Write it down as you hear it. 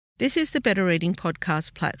This is the Better Reading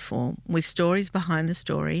Podcast platform with stories behind the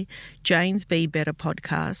story, Jane's Be Better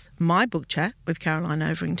podcast, my book chat with Caroline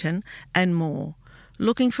Overington, and more.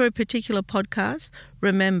 Looking for a particular podcast?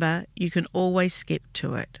 Remember, you can always skip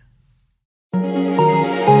to it.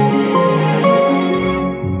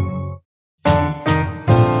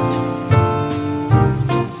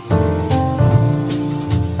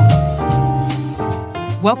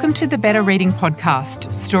 Welcome to the Better Reading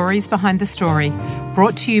Podcast, Stories Behind the Story,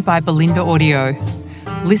 brought to you by Belinda Audio.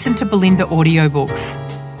 Listen to Belinda audiobooks,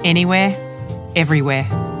 anywhere, everywhere.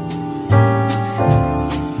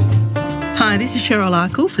 Hi, this is Cheryl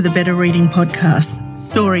Arkle for the Better Reading Podcast,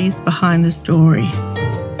 Stories Behind the Story.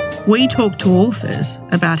 We talk to authors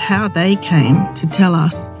about how they came to tell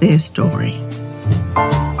us their story.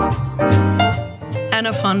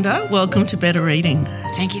 Anna Fonda, welcome to Better Reading.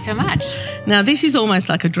 Thank you so much. Now, this is almost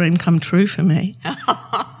like a dream come true for me.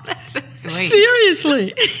 Oh, that's so sweet.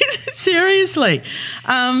 Seriously.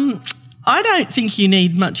 I don't think you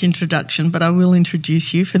need much introduction, but I will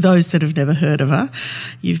introduce you for those that have never heard of her.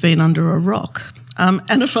 You've been under a rock.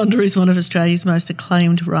 Anna Fonda is one of Australia's most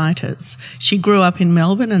acclaimed writers. She grew up in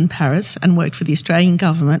Melbourne and Paris and worked for the Australian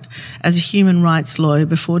government as a human rights lawyer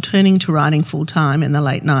before turning to writing full-time in the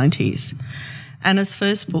late 90s. Anna's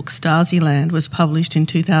first book, Stasi-Land, was published in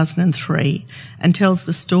 2003 and tells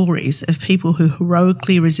the stories of people who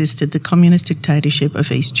heroically resisted the communist dictatorship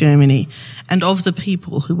of East Germany and of the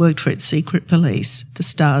people who worked for its secret police, the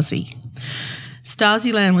Stasi.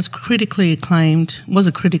 Stasi-Land was a critically acclaimed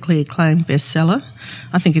bestseller.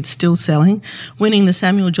 I think it's still selling, winning the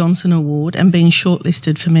Samuel Johnson Award and being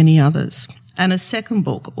shortlisted for many others. Anna's second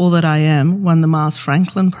book, All That I Am, won the Mars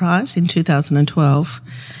Franklin Prize in 2012.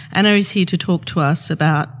 Anna is here to talk to us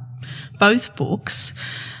about both books,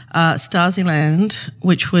 Stasi-Land,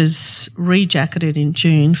 which was rejacketed in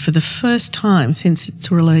June for the first time since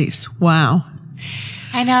its release. Wow.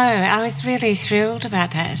 I know. I was really thrilled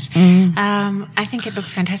about that. I think it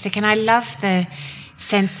looks fantastic. And I love the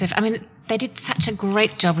sense of, they did such a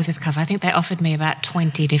great job with this cover. I think they offered me about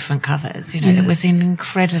 20 different covers. It was an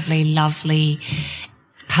incredibly lovely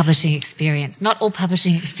publishing experience. Not all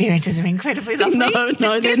publishing experiences are incredibly lovely.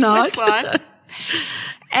 No, they're not. One.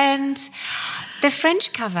 And the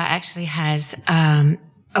French cover actually has a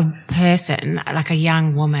person, like a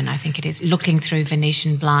young woman, I think it is, looking through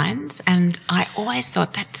Venetian blinds. And I always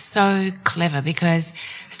thought that's so clever because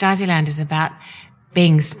Stasi-Land is about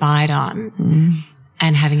being spied on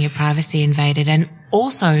and having your privacy invaded. And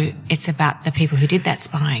also it's about the people who did that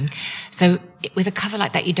spying. So with a cover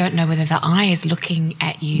like that, you don't know whether the eye is looking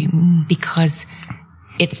at you because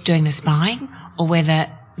it's doing the spying or whether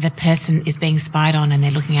the person is being spied on and they're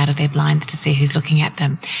looking out of their blinds to see who's looking at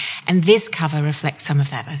them. And this cover reflects some of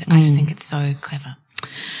that. I just think it's so clever.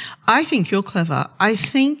 I think you're clever. I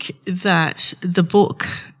think that the book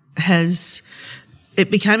it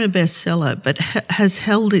became a bestseller, but has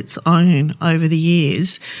held its own over the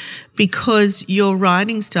years because your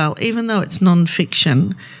writing style, even though it's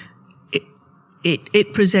non-fiction,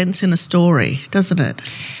 it presents in a story, doesn't it?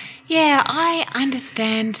 Yeah, I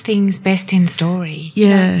understand things best in story.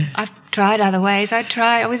 Yeah. I've tried other ways.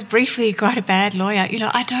 I was briefly quite a bad lawyer.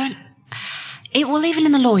 Even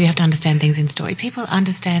in the law, you have to understand things in story. People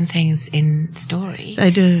understand things in story.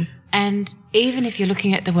 They do. And even if you're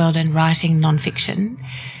looking at the world and writing non-fiction,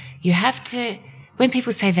 you have to, when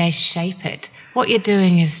people say they shape it, what you're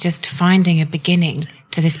doing is just finding a beginning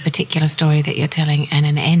to this particular story that you're telling and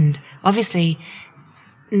an end. Obviously,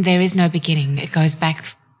 there is no beginning. It goes back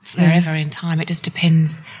forever in time. It just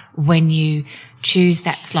depends when you choose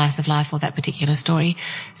that slice of life or that particular story.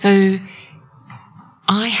 So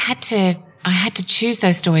I had to choose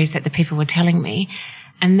those stories that the people were telling me.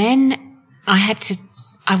 And then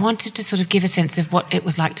I wanted to sort of give a sense of what it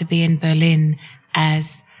was like to be in Berlin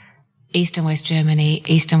as East and West Germany,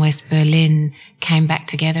 East and West Berlin came back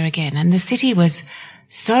together again. And the city was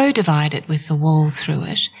so divided with the wall through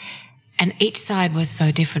it. And each side was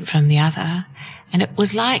so different from the other. And it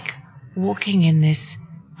was like walking in this,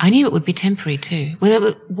 I knew it would be temporary too,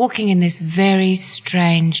 walking in this very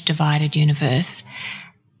strange divided universe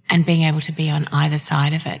and being able to be on either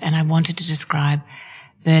side of it. And I wanted to describe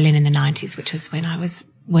Berlin in the 90s, which was when I was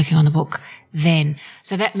working on the book then.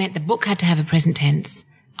 So that meant the book had to have a present tense.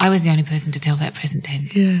 I was the only person to tell that present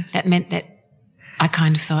tense. Yeah. That meant that I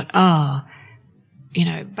kind of thought, bugger,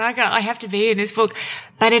 I have to be in this book.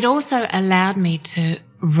 But it also allowed me to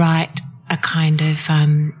write a kind of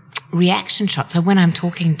reaction shot. So when I'm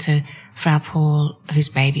talking to Frau Paul, whose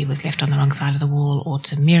baby was left on the wrong side of the wall, or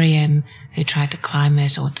to Miriam, who tried to climb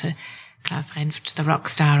it, or to Klaus Renft, the rock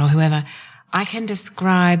star, or whoever, I can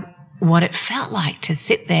describe what it felt like to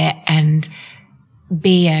sit there and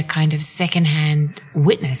be a kind of secondhand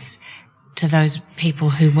witness to those people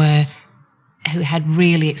who had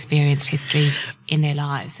really experienced history in their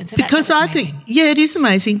lives. And so because I think, it is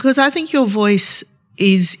amazing, because I think your voice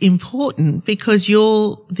is important because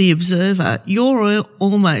you're the observer. You're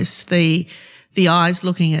almost the eyes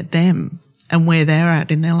looking at them and where they're at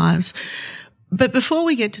in their lives. But before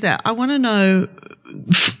we get to that, I want to know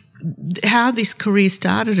how this career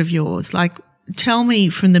started of yours. Like, tell me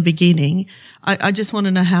from the beginning. I just want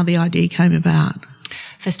to know how the idea came about.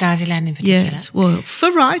 For Stasiland in particular? Yes, well,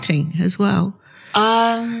 for writing as well.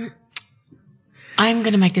 I'm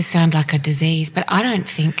going to make this sound like a disease, but I don't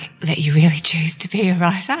think that you really choose to be a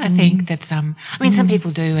writer. I think that some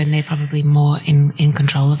people do, and they're probably more in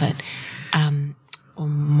control of it, or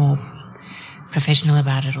more professional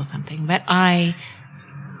about it or something. But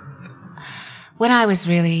when I was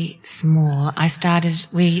really small,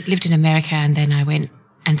 we lived in America, and then I went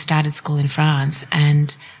and started school in France,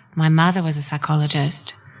 and my mother was a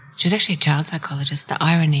psychologist. She was actually a child psychologist. The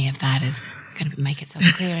irony of that is going to make it so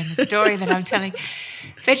clear in the story that I'm telling.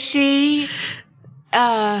 But she,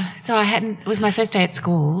 it was my first day at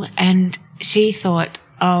school, and she thought,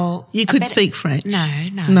 you could speak French. No,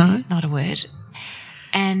 not a word.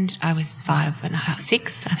 And I was 6,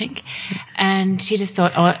 I think. And she just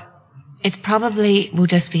thought, it's probably will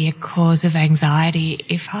just be a cause of anxiety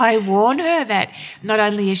if I warn her that not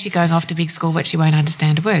only is she going off to big school, but she won't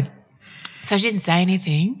understand a word. So she didn't say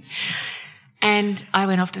anything. And I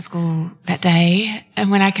went off to school that day.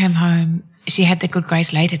 And when I came home, she had the good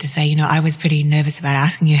grace later to say, I was pretty nervous about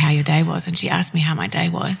asking you how your day was. And she asked me how my day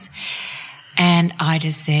was. And I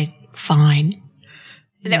just said, fine.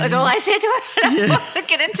 And that was all I said to her. I wasn't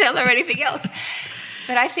going to tell her anything else.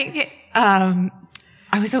 But I think that,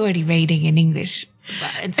 I was already reading in English.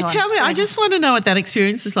 And so Tell me, I just want to know what that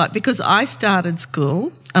experience is like, because I started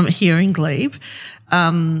school here in Glebe,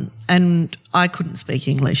 and I couldn't speak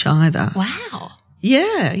English either. Wow.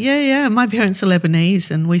 Yeah. My parents are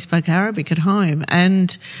Lebanese, and we spoke Arabic at home.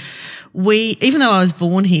 And even though I was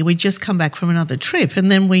born here, we'd just come back from another trip,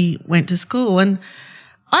 and then we went to school. And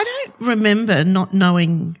I don't remember not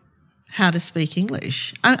knowing how to speak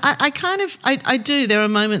English. I do. There are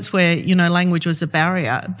moments where, language was a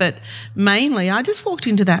barrier, but mainly I just walked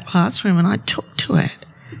into that classroom and I took to it.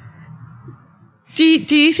 Do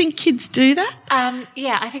you think kids do that?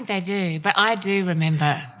 Yeah, I think they do. But I do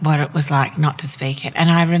remember what it was like not to speak it.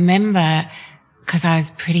 And I remember, because I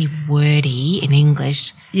was pretty wordy in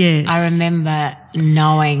English, yes. I remember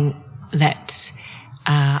knowing that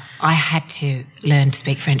I had to learn to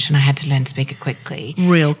speak French, and I had to learn to speak it quickly.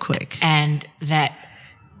 Real quick. And that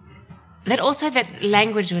also that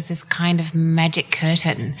language was this kind of magic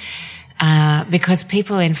curtain, because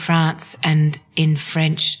people in France and in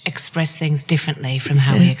French express things differently from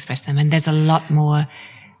how we express them. And there's a lot more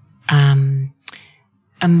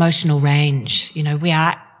emotional range. We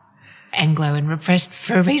are Anglo and repressed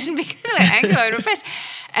for a reason, because we're Anglo and repressed.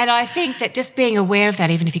 And I think that just being aware of that,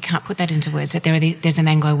 even if you can't put that into words, that there's an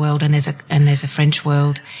Anglo world and there's a French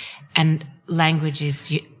world, and language is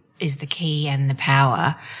the key and the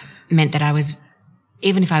power, meant that I was,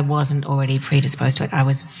 even if I wasn't already predisposed to it, I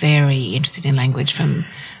was very interested in language from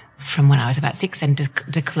when I was about 6, and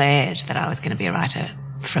declared that I was going to be a writer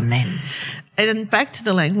from then. And back to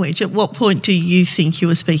the language, at what point do you think you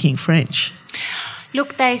were speaking French?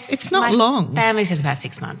 Look, it's not long. Family says about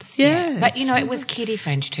 6 months. Yeah. But, it was kiddie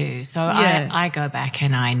French too. So I go back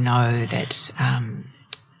and I know that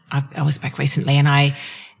I was back recently, and I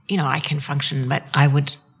can function, but I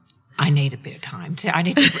need a bit of time.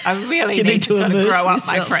 I really need to sort of grow up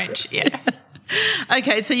my French. Yeah.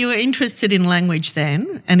 Okay, so you were interested in language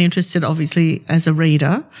then, and interested obviously as a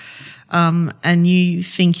reader. And you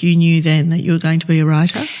think you knew then that you were going to be a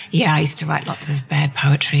writer? Yeah, I used to write lots of bad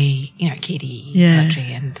poetry, kiddie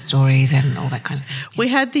poetry and stories and all that kind of thing. Yeah. We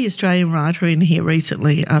had the Australian writer in here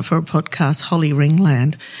recently for a podcast, Holly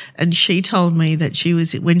Ringland, and she told me that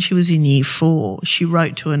when she was in year 4, she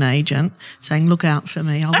wrote to an agent saying, "Look out for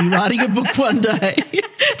me, I'll be writing a book one day."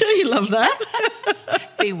 Don't you love that?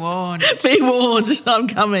 Be warned. Be warned, I'm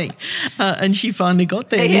coming. And she finally got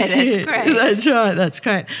there this year. Great. That's right, that's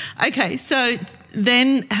great. Okay, so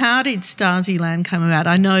then how did Stasiland come about?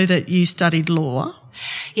 I know that you studied law.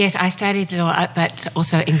 Yes, I studied law, but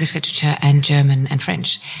also English literature and German and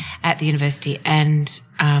French at the university. And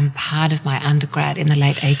part of my undergrad in the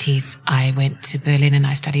late 80s, I went to Berlin and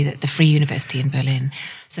I studied at the Free University in Berlin.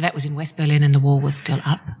 So that was in West Berlin, and the wall was still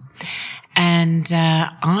up. And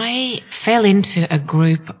I fell into a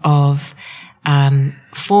group of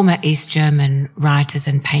former East German writers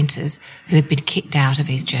and painters who had been kicked out of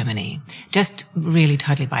East Germany, just really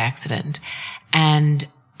totally by accident. And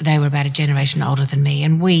they were about a generation older than me.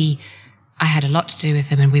 And I had a lot to do with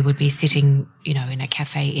them, and we would be sitting, in a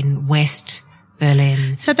cafe in West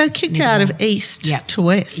Berlin. So they were kicked out of East to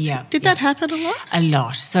West. Yeah. Did that happen a lot? A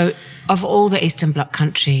lot. So of all the Eastern Bloc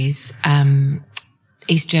countries,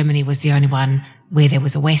 East Germany was the only one where there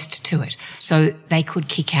was a West to it. So they could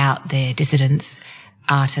kick out their dissidents,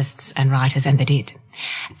 artists and writers, and they did.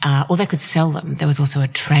 Or they could sell them. There was also a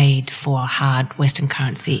trade for hard Western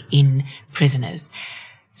currency in prisoners.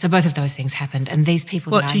 So both of those things happened. And these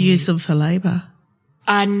people... What, to use them for labour?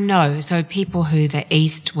 No. So people who the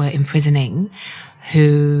East were imprisoning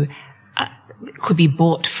who could be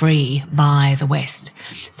bought free by the West.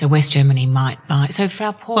 So West Germany might buy... So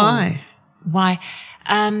Frau Pohl... Why?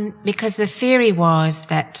 Because the theory was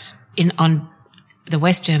that on the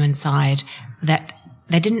West German side that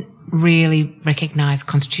they didn't really recognise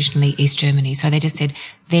constitutionally East Germany. So they just said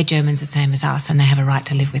they're Germans the same as us and they have a right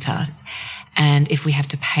to live with us. And if we have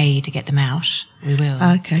to pay to get them out, we will.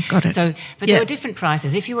 Okay, got it. So, but there were different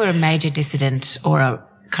prices. If you were a major dissident or a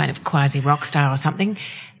kind of quasi rock star or something,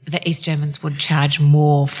 the East Germans would charge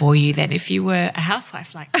more for you than if you were a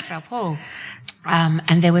housewife like Frau Pohl.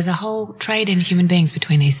 And there was a whole trade in human beings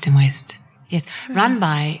between East and West. Yes, run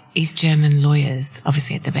by East German lawyers,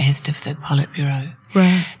 obviously at the behest of the Politburo.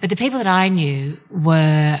 Right. But the people that I knew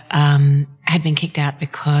were, had been kicked out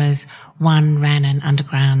because one ran an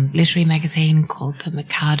underground literary magazine called The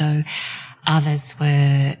Mikado. Others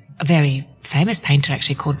were a very famous painter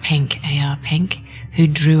actually called Penck, A.R. Penck, who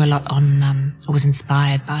drew a lot on, or was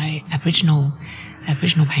inspired by Aboriginal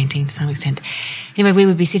painting to some extent. Anyway, we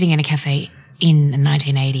would be sitting in a cafe in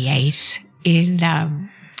 1988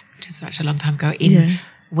 which is such a long time ago, in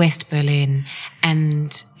West Berlin,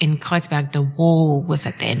 and in Kreuzberg, the wall was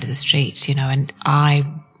at the end of the street, and I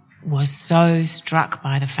was so struck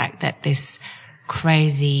by the fact that this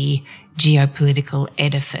crazy geopolitical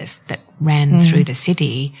edifice that ran through the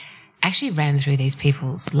city actually ran through these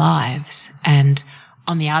people's lives. And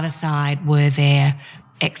on the other side were their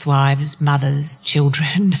ex-wives, mothers,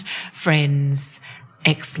 children, friends,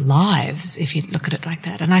 ex-lives, if you look at it like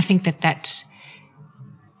that. And I think I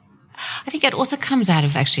think it also comes out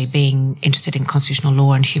of actually being interested in constitutional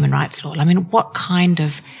law and human rights law. I mean, what kind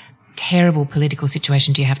of terrible political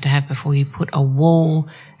situation do you have to have before you put a wall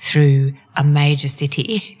through a major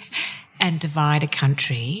city and divide a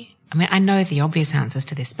country? I mean, I know the obvious answers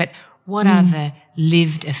to this, but what are the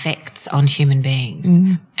lived effects on human beings?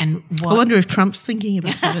 And I wonder if Trump's thinking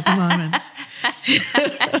about that at the moment.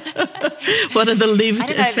 What are the lived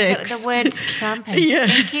effects? The words Trump and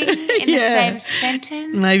thinking in the same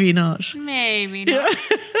sentence? Maybe not. Maybe not.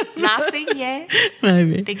 Laughing, yeah.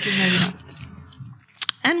 Maybe. Thinking, maybe not.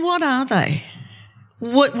 And what are they?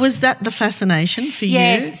 What was that the fascination for you?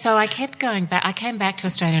 Yes, so I kept going back. I came back to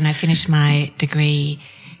Australia and I finished my degree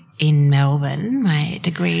in Melbourne, my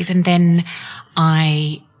degrees, and then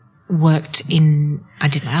I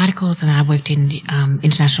did my articles and I worked in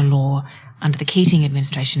international law under the Keating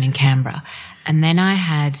administration in Canberra. And then I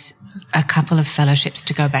had a couple of fellowships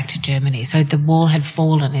to go back to Germany. So the wall had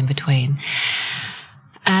fallen in between.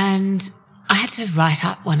 And I had to write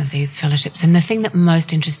up one of these fellowships. And the thing that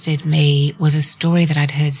most interested me was a story that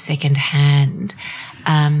I'd heard secondhand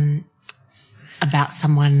about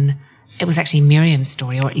someone. It was actually Miriam's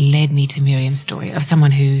story, or it led me to Miriam's story, of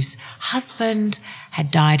someone whose husband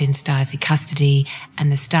had died in Stasi custody,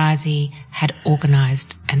 and the Stasi had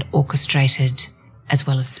organised and orchestrated, as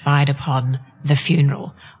well as spied upon, the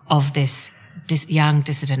funeral of this young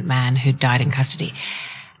dissident man who died in custody.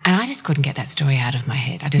 And I just couldn't get that story out of my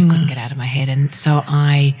head. I just couldn't get it out of my head. And so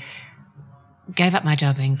I gave up my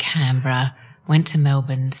job in Canberra, went to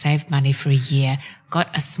Melbourne, saved money for a year,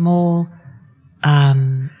 got a small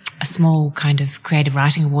kind of creative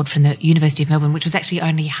writing award from the University of Melbourne, which was actually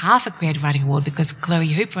only half a creative writing award because Chloe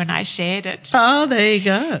Hooper and I shared it. Oh, there you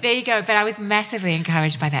go. There you go. But I was massively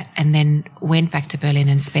encouraged by that, and then went back to Berlin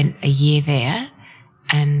and spent a year there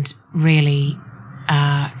and really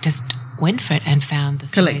just went for it and found the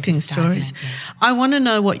stories. Collecting stories. I want to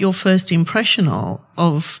know what your first impression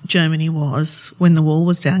of Germany was when the wall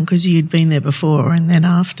was down, because you'd been there before and then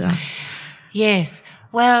after. Yes.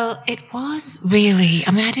 Well, it was really,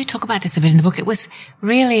 I mean, I do talk about this a bit in the book. It was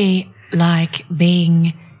really like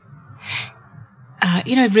being,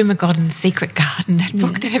 Rumer Godden's Secret Garden, that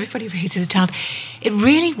book that everybody reads as a child. It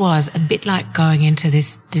really was a bit like going into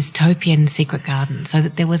this dystopian secret garden, so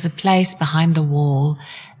that there was a place behind the wall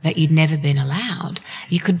that you'd never been allowed.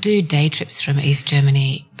 You could do day trips from West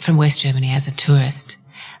Germany as a tourist,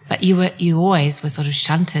 but you always were sort of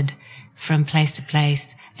shunted from place to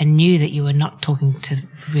place and knew that you were not talking to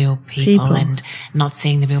real people and not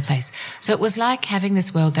seeing the real place. So it was like having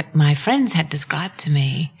this world that my friends had described to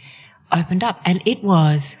me opened up, and it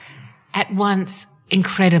was at once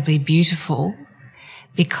incredibly beautiful,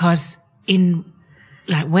 because in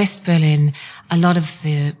like West Berlin, a lot of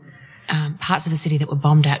the parts of the city that were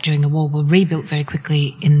bombed out during the war were rebuilt very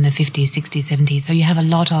quickly in the 50s, 60s, 70s. So you have a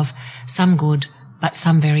lot of some good, but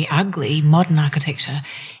some very ugly modern architecture.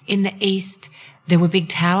 In the East, there were big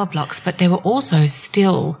tower blocks, but there were also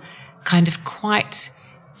still kind of quite,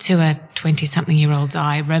 to a 20-something-year-old's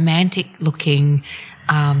eye, romantic-looking,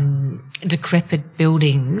 decrepit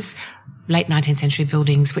buildings, late 19th century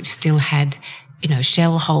buildings, which still had,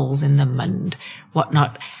 shell holes in them and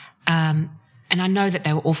whatnot. And I know that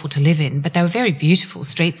they were awful to live in, but they were very beautiful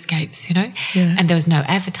streetscapes, Yeah. and there was no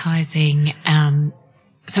advertising.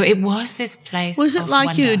 So it was this place. Was it of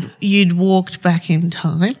like wonder. you'd walked back in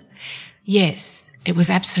time? Yes, it was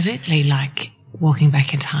absolutely like walking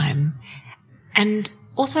back in time. And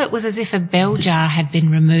also it was as if a bell jar had been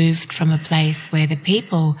removed from a place where the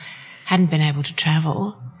people hadn't been able to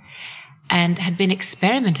travel and had been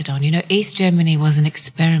experimented on. East Germany was an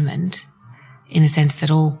experiment in the sense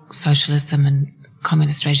that all socialism and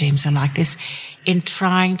communist regimes are like this, in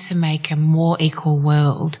trying to make a more equal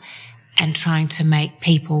world and trying to make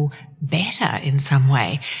people better in some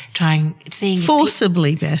way, seeing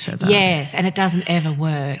Forcibly better, though. Yes, and it doesn't ever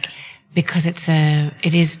work, because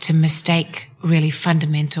it is to mistake really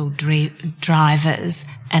fundamental drivers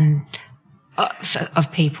and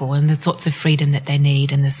of people and the sorts of freedom that they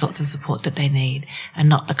need and the sorts of support that they need, and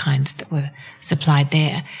not the kinds that were supplied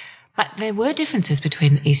there. But there were differences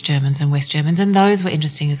between East Germans and West Germans, and those were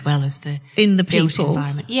interesting as well as the built people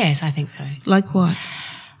environment. Yes, I think so. Like what?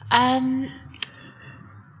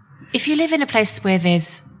 If you live in a place where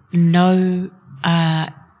there's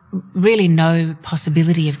really no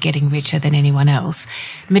possibility of getting richer than anyone else,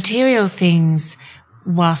 material things,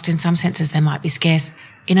 whilst in some senses they might be scarce,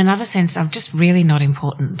 in another sense are just really not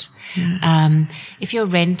important. If your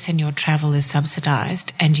rent and your travel is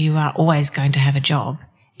subsidised and you are always going to have a job,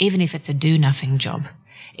 even if it's a do-nothing job,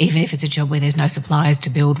 even if it's a job where there's no supplies to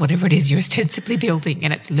build whatever it is you're ostensibly building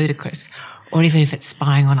and it's ludicrous, or even if it's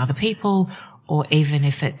spying on other people, or even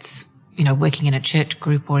if it's, working in a church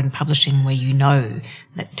group or in publishing where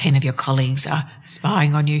that 10 of your colleagues are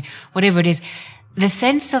spying on you, whatever it is, the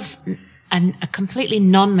sense of a completely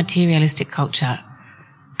non-materialistic culture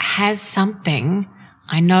has something.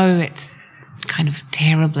 I know it's kind of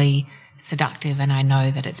terribly seductive and I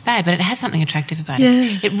know that it's bad, but it has something attractive about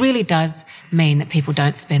it. It really does mean that people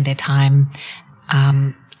don't spend their time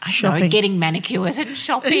getting manicures and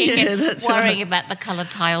shopping and worrying about the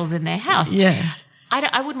coloured tiles in their house. Yeah.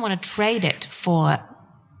 I wouldn't want to trade it for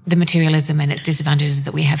the materialism and its disadvantages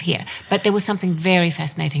that we have here. But there was something very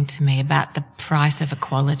fascinating to me about the price of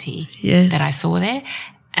equality that I saw there,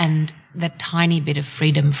 and the tiny bit of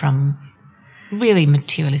freedom from really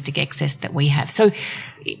materialistic excess that we have. So,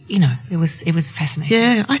 it was fascinating.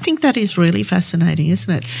 Yeah, I think that is really fascinating, isn't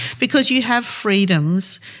it? Because you have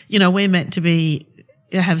freedoms, we're meant to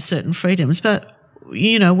have certain freedoms, but,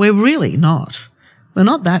 we're really not. We're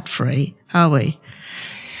not that free, are we?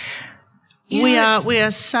 We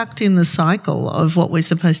are sucked in the cycle of what we're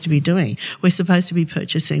supposed to be doing. We're supposed to be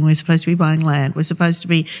purchasing. We're supposed to be buying land. We're supposed to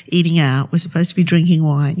be eating out. We're supposed to be drinking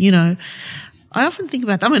wine. I often think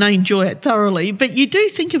about that. I mean, I enjoy it thoroughly, but you do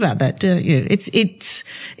think about that, don't you?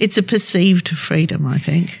 It's a perceived freedom, I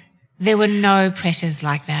think. There were no pressures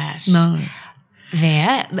like that. No.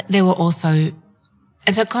 There were also,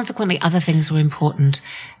 and so consequently other things were important.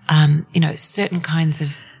 Certain kinds of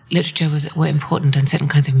literature were important and certain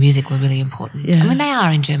kinds of music were really important. Yeah. I mean, they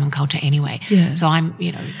are in German culture anyway. Yeah. So do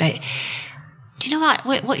you know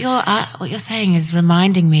what you're saying is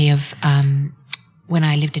reminding me of, when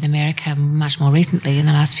I lived in America much more recently in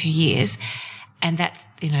the last few years, and that's,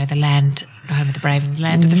 the land, the home of the brave and the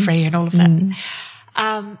land of the free and all of that.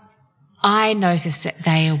 I noticed that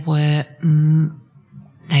they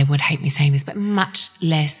would hate me saying this, but much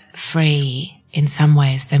less free in some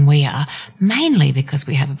ways than we are, mainly because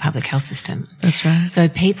we have a public health system. That's right. So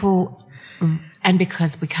people, and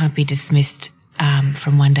because we can't be dismissed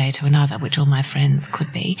from one day to another, which all my friends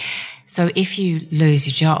could be. So if you lose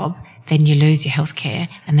your job, then you lose your health care,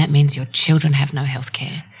 and that means your children have no health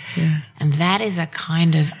care. Yeah. And that is a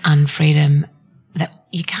kind of unfreedom that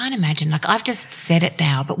you can't imagine. Like, I've just said it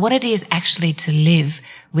now, but what it is actually to live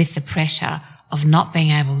with the pressure of not being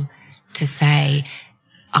able to say,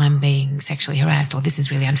 I'm being sexually harassed, or this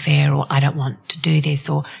is really unfair, or I don't want to do this,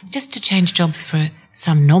 or just to change jobs for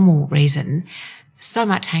some normal reason. so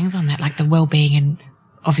much hangs on that, like the well-being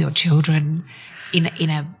of your children in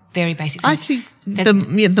a very basic sense. I think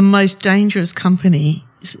the most dangerous companies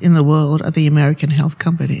in the world are the American health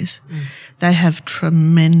companies. They have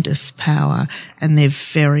tremendous power and they're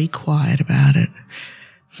very quiet about it.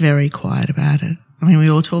 Very quiet about it. I mean, we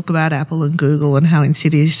all talk about Apple and Google and how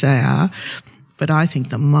insidious they are, but I think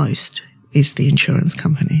the most is the insurance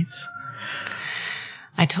companies.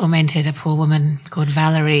 I tormented a poor woman called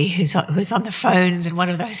Valerie who's on the phones in one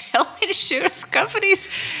of those health insurance companies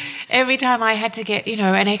every time I had to get,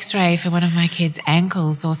 an x-ray for one of my kids'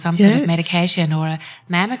 ankles or some sort of medication or a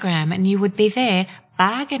mammogram, and you would be there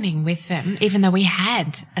bargaining with them, even though we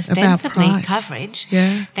had ostensibly coverage.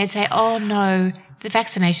 Yeah. They'd say, oh, no, the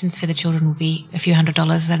vaccinations for the children will be a few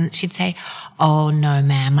 $100s. And she'd say, oh, no,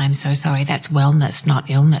 ma'am, I'm so sorry. That's wellness, not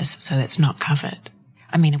illness, so it's not covered.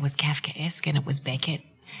 I mean, it was Kafkaesque and it was Beckett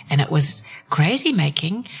and it was crazy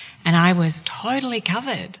making, and I was totally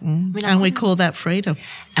covered. And we call that freedom.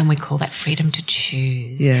 And we call that freedom to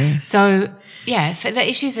choose. Yeah. So, the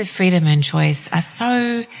issues of freedom and choice are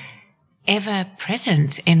so ever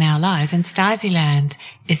present in our lives, and Stasiland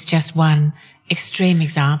is just one extreme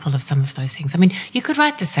example of some of those things. I mean, you could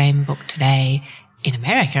write the same book today in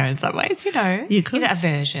America in some ways, You could. A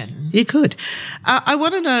version. You could. I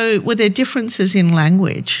want to know, were there differences in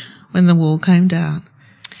language when the wall came down?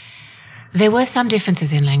 There were some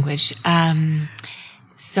differences in language.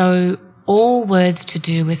 So all words to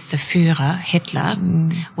do with the Führer, Hitler,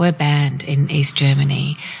 were banned in East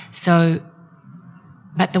Germany. So,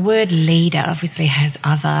 but the word leader obviously has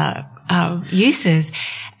other uses.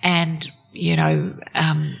 And,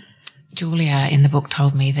 Julia in the book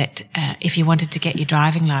told me that if you wanted to get your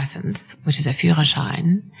driving license, which is a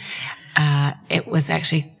Führerschein, it was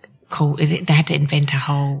actually called, they had to invent a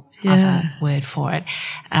whole other word for it.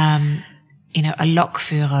 A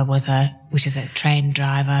Lokführer which is a train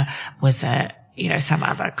driver, was some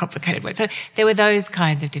other complicated word. So there were those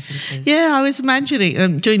kinds of differences. Yeah, I was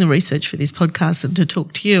imagining, doing the research for this podcast and to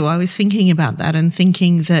talk to you, I was thinking about that and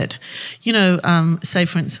thinking that, say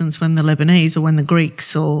for instance, when the Lebanese or when the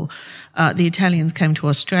Greeks or the Italians came to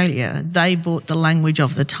Australia, they brought the language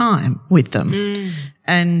of the time with them.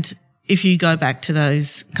 And if you go back to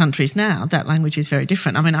those countries now, that language is very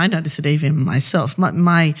different. I mean, I notice it even myself.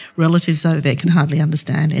 My relatives over there can hardly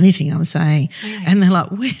understand anything I'm saying. Really? And they're like,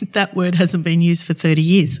 that word hasn't been used for 30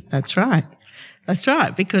 years. That's right. That's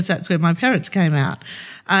right, because that's where my parents came out.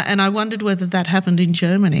 And I wondered whether that happened in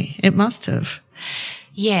Germany. It must have.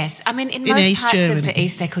 Yes. I mean, in most East parts Germany. of the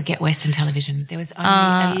East, they could get Western television. There was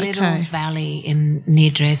only a little valley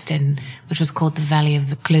near Dresden, which was called the Valley of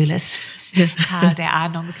the Clueless, der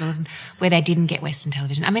Ahnungslosen, where they didn't get Western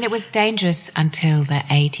television. I mean, it was dangerous until the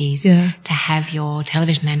 80s to have your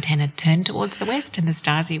television antenna turned towards the West, and the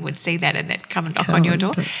Stasi would see that and they'd come and knock on your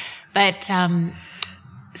door. But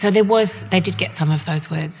so they did get some of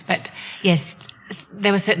those words. But yes,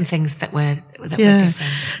 there were certain things that were different.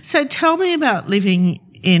 So tell me about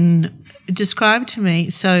describe to me,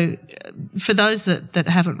 so for those that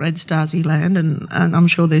haven't read Stasiland, and I'm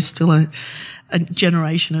sure there's still a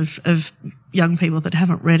generation of young people that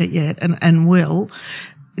haven't read it yet and will,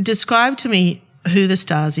 describe to me who the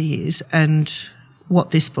Stasi is and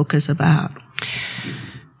what this book is about.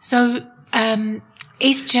 So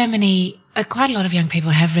East Germany, quite a lot of young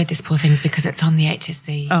people have read This Poor Things because it's on the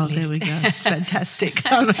HSC Oh, list. there we go. Fantastic.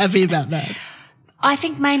 I'm happy about that. I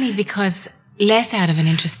think mainly because less out of an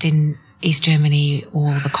interest in East Germany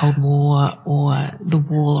or the Cold War or the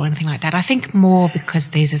wall or anything like that. I think more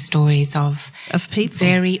because these are stories of people,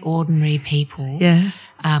 very ordinary people. Yeah.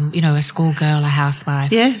 A schoolgirl, a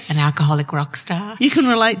housewife, yes, an alcoholic rock star. You can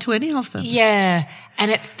relate to any of them. Yeah.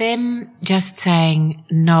 And it's them just saying,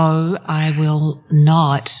 no, I will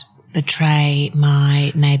not betray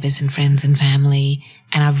my neighbours and friends and family,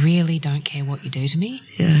 and I really don't care what you do to me.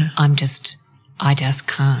 Yeah. I just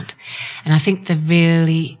can't. And I think the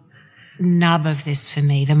really nub of this for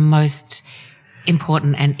me, the most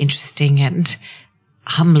important and interesting and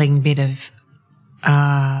humbling bit of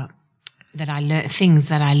things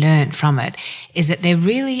that I learned from it, is that there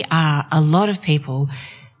really are a lot of people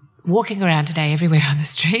walking around today everywhere on the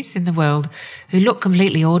streets in the world who look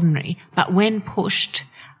completely ordinary, but when pushed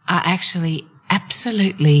are actually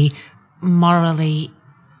absolutely morally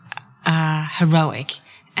heroic,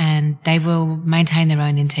 and they will maintain their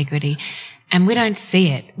own integrity. And we don't see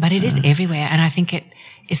it, but it is everywhere. And I think it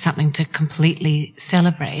is something to completely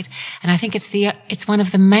celebrate. And I think it's one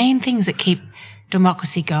of the main things that keep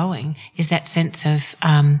democracy going, is that sense of,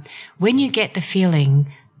 when you get the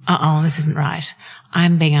feeling, this isn't right,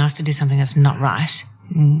 I'm being asked to do something that's not right,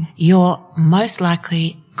 you're most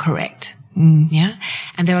likely correct. Yeah.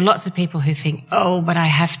 And there are lots of people who think, oh, but I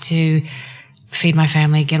have to feed my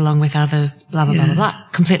family, get along with others, blah, blah, blah, blah, blah.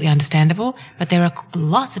 Completely understandable. But there are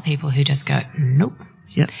lots of people who just go, nope.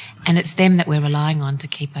 Yep. And it's them that we're relying on to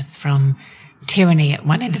keep us from tyranny at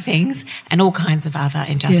one end of things and all kinds of other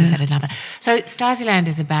injustice at another. So Stasiland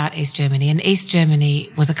is about East Germany, and East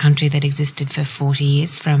Germany was a country that existed for 40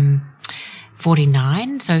 years from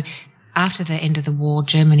 49. So after the end of the war,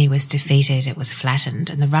 Germany was defeated, it was flattened,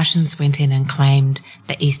 and the Russians went in and claimed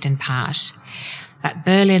the eastern part. But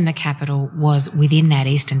Berlin, the capital, was within that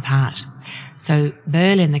eastern part. So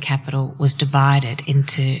Berlin, the capital, was divided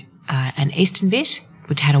into an eastern bit,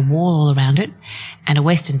 which had a wall all around it, and a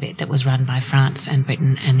western bit that was run by France and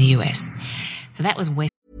Britain and the US. So that was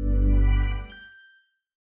West.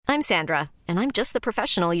 I'm Sandra, and I'm just the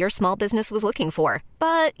professional your small business was looking for.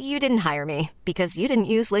 But you didn't hire me because you didn't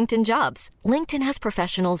use LinkedIn Jobs. LinkedIn has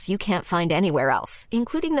professionals you can't find anywhere else,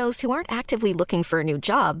 including those who aren't actively looking for a new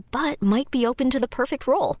job, but might be open to the perfect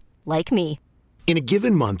role, like me. In a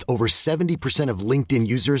given month, over 70% of LinkedIn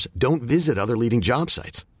users don't visit other leading job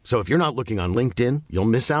sites. So if you're not looking on LinkedIn, you'll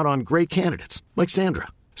miss out on great candidates like Sandra.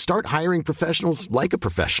 Start hiring professionals like a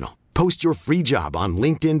professional. Post your free job on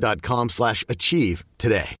linkedin.com/achieve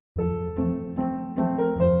today.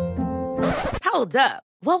 Hold up.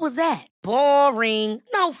 What was that? Boring.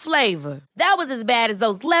 No flavor. That was as bad as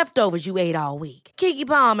those leftovers you ate all week. Keke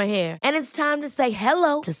Palmer here, and it's time to say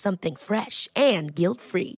hello to something fresh and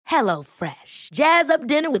guilt-free. Hello Fresh. Jazz up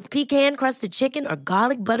dinner with pecan-crusted chicken or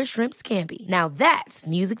garlic butter shrimp scampi. Now that's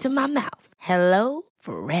music to my mouth. Hello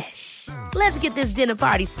Fresh. Let's get this dinner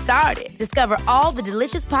party started. Discover all the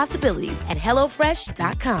delicious possibilities at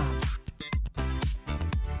hellofresh.com.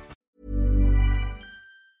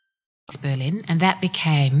 Berlin, and that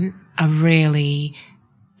became a really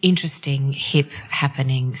interesting, hip,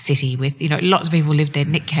 happening city with, lots of people lived there.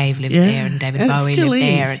 Nick Cave lived there, and David Bowie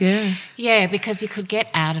lived there. Yeah, because you could get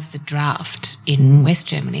out of the draft in West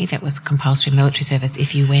Germany. That was compulsory military service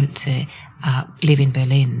if you went to live in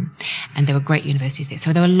Berlin, and there were great universities there.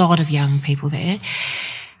 So there were a lot of young people there,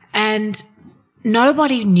 and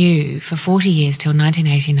nobody knew for 40 years till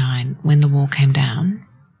 1989 when the wall came down.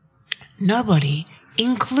 Nobody,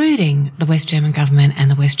 including the West German government and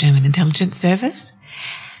the West German intelligence service,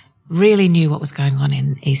 really knew what was going on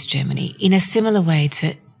in East Germany, in a similar way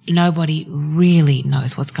to nobody really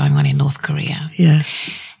knows what's going on in North Korea. Yeah.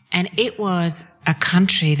 And it was a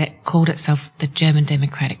country that called itself the German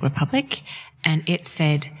Democratic Republic, and it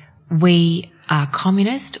said, we are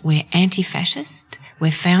communist, we're anti-fascist,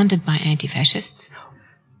 we're founded by anti-fascists.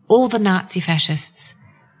 All the Nazi fascists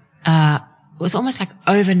it was almost like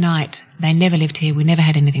overnight, they never lived here, we never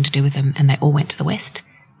had anything to do with them, and they all went to the West,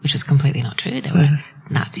 which was completely not true. There were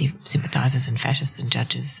Nazi sympathisers and fascists and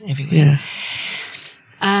judges everywhere.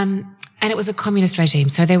 Yeah. And it was a communist regime,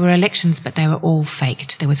 so there were elections, but they were all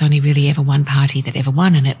faked. There was only really ever one party that ever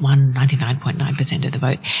won, and it won 99.9% of the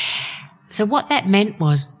vote. So what that meant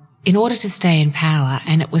was, in order to stay in power,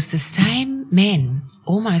 and it was the same men,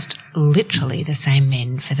 almost literally the same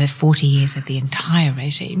men for the 40 years of the entire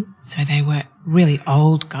regime, so they were really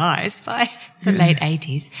old guys by the late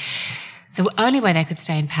 80s, the only way they could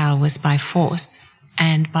stay in power was by force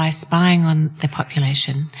and by spying on the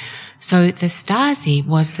population. So the Stasi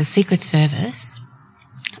was the secret service,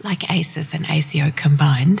 like ASIS and ACO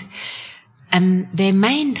combined, and their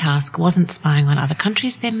main task wasn't spying on other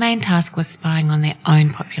countries. Their main task was spying on their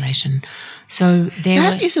own population. So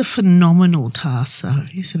that is a phenomenal task, though,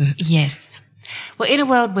 isn't it? Yes. Well, in a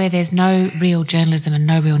world where there's no real journalism and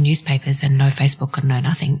no real newspapers and no Facebook and no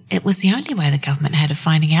nothing, it was the only way the government had of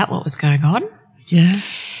finding out what was going on. Yeah.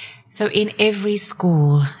 So in every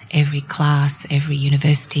school, every class, every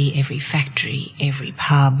university, every factory, every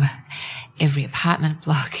pub, every apartment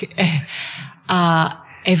block,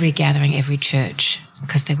 every gathering, every church,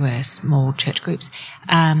 because there were small church groups,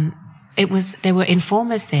 there were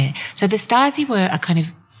informers there. So the Stasi were a kind of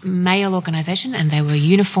male organisation, and they were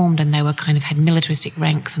uniformed, and they were kind of had militaristic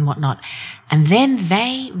ranks and whatnot. And then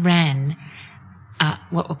they ran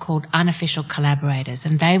what were called unofficial collaborators,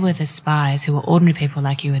 and they were the spies who were ordinary people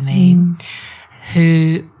like you and me,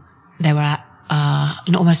 who there were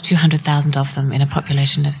almost 200,000 of them in a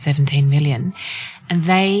population of 17 million, and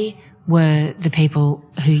they were the people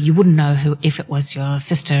who you wouldn't know who, if it was your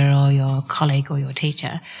sister or your colleague or your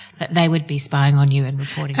teacher, but they would be spying on you and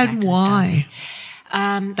reporting back to the Stasi.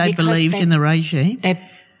 And why? They believed in the regime?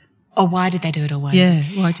 Why did they do it, or why? Yeah,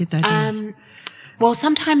 why did they do it? Well,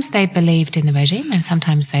 sometimes they believed in the regime, and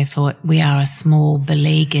sometimes they thought we are a small,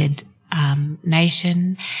 beleaguered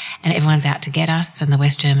nation, and everyone's out to get us, and the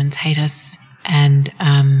West Germans hate us, and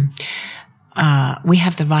we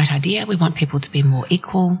have the right idea. We want people to be more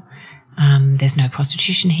equal. There's no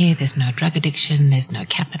prostitution here. There's no drug addiction. There's no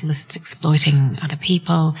capitalists exploiting other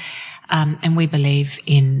people. And we believe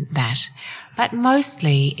in that. But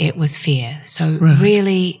mostly it was fear. So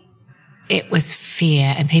really it was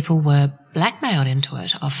fear, and people were blackmailed into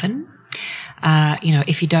it often.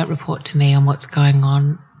 If you don't report to me on what's going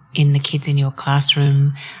on in the kids in your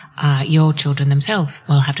classroom, your children themselves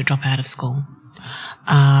will have to drop out of school.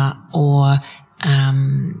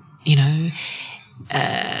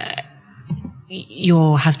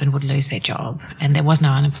 Your husband would lose their job, and there was no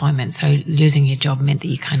unemployment, so losing your job meant that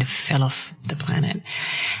you kind of fell off the planet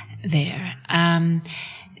there.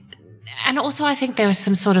 And also I think there was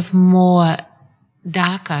some sort of more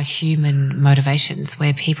darker human motivations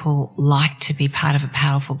where people like to be part of a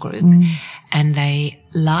powerful group, and they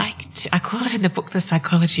liked, I call it in the book, the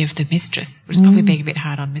psychology of the mistress, which is probably being a bit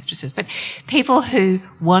hard on mistresses, but people who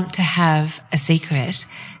want to have a secret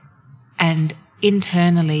and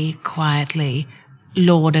internally, quietly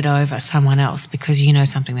lord it over someone else because you know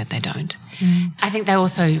something that they don't. I think they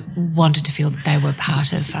also wanted to feel that they were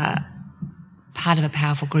part of a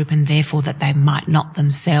powerful group, and therefore that they might not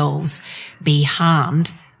themselves be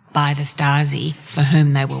harmed by the Stasi for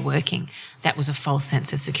whom they were working. That was a false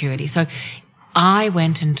sense of security. So I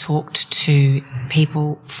went and talked to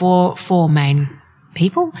people, four main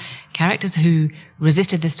characters who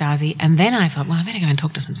resisted the Stasi, and then I thought, well, I better go and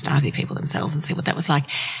talk to some Stasi people themselves and see what that was like.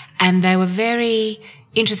 And they were very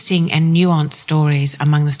interesting and nuanced stories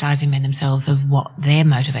among the Stasi men themselves of what their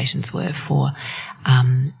motivations were for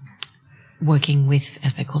working with,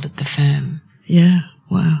 as they called it, the firm. Yeah,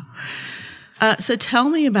 wow. So tell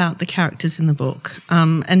me about the characters in the book,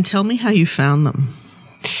 and tell me how you found them.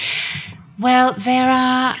 Well,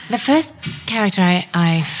 the first character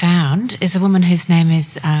I found is a woman whose name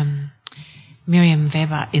is Miriam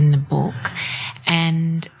Weber in the book,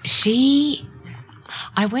 and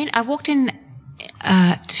I walked in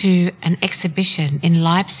to an exhibition in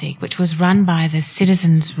Leipzig, which was run by the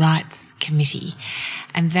Citizens' Rights Committee,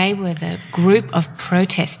 and they were the group of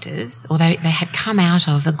protesters, or they had come out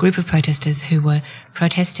of the group of protesters who were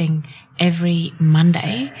protesting every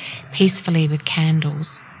Monday peacefully with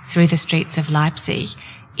candles through the streets of Leipzig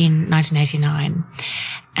in 1989.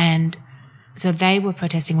 And so they were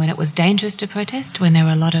protesting when it was dangerous to protest, when there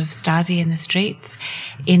were a lot of Stasi in the streets.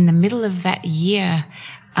 In the middle of that year,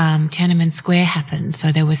 Tiananmen Square happened,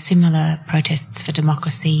 so there were similar protests for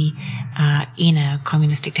democracy in a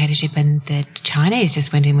communist dictatorship, and the Chinese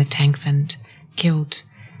just went in with tanks and killed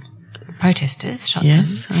protesters, shot them.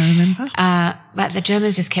 Yes, I remember. But the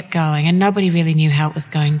Germans just kept going, and nobody really knew how it was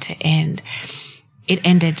going to end. It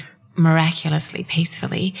ended miraculously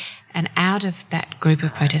peacefully, and out of that group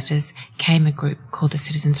of protesters came a group called the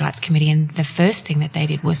Citizens' Rights Committee, and the first thing that they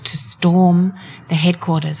did was to storm the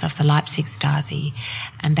headquarters of the Leipzig Stasi,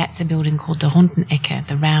 and that's a building called the Rundenecke,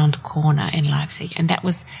 the round corner in Leipzig, and that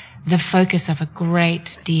was the focus of a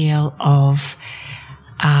great deal of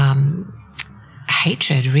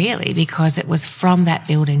hatred, really, because it was from that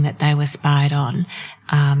building that they were spied on,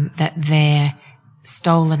 that their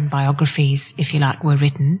stolen biographies, if you like, were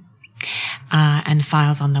written, and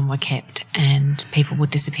files on them were kept, and people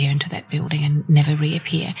would disappear into that building and never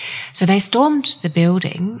reappear. So they stormed the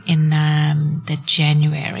building in the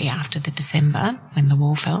January after the December, when the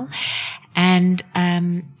wall fell. And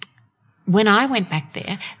when I went back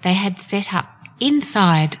there, they had set up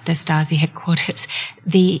inside the Stasi headquarters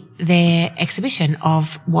their exhibition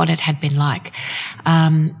of what it had been like.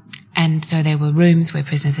 And so there were rooms where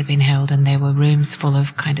prisoners had been held, and there were rooms full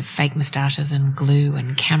of kind of fake moustaches and glue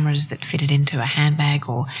and cameras that fitted into a handbag.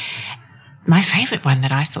 Or my favourite one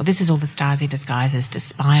that I saw, this is all the Stasi disguises to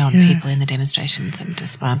spy on people in the demonstrations and to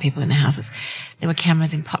spy on people in the houses. There were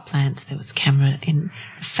cameras in pot plants. There was camera in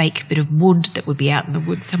a fake bit of wood that would be out in the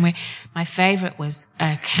woods somewhere. My favourite was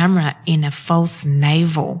a camera in a false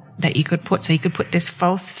navel that you could put, so you could put this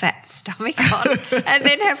false fat stomach on and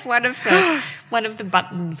then have one of the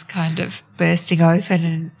buttons kind of bursting open,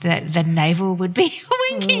 and the navel would be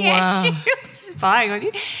winking at you, spying on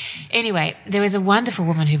you. Anyway, there was a wonderful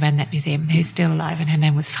woman who ran that museum who's still alive, and her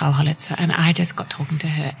name was Frau Hollitzer, and I just got talking to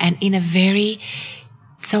her, and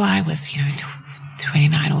so I was,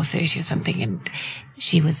 29 or 30 or something, and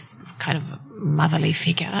she was kind of a motherly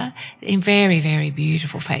figure, a very, very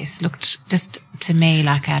beautiful face, looked just to me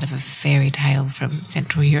like out of a fairy tale from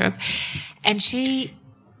Central Europe. And she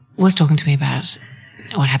was talking to me about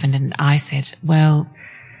what happened, and I said, well,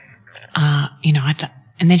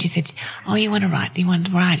 and then she said, oh, you want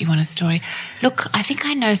a story? Look, I think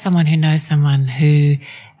I know someone who knows someone who,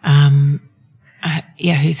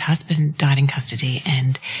 whose husband died in custody,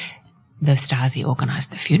 and the Stasi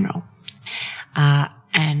organised the funeral.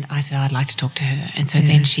 And I said, I'd like to talk to her. And so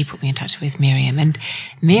then she put me in touch with Miriam. And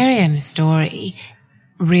Miriam's story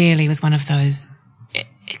really was one of those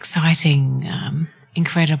exciting,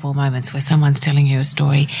 incredible moments where someone's telling you a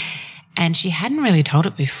story and she hadn't really told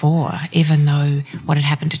it before, even though what had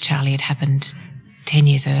happened to Charlie had happened 10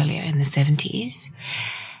 years earlier in the 70s.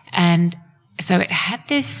 And so it had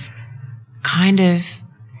this kind of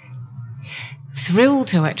thrill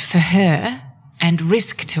to it for her and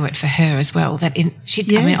risk to it for her as well. That I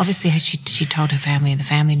mean, obviously she told her family and the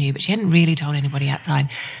family knew, but she hadn't really told anybody outside.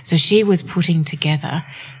 So she was putting together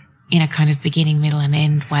in a kind of beginning, middle and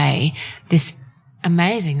end way this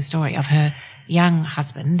amazing story of her young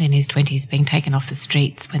husband in his 20s being taken off the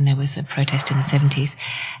streets when there was a protest in the 70s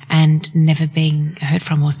and never being heard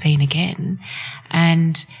from or seen again.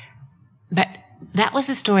 But that was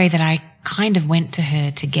the story that I kind of went to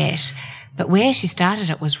her to get. But where she started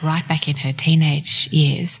it was right back in her teenage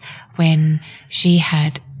years when she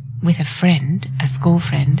had, with a friend, a school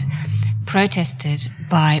friend, protested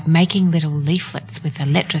by making little leaflets with a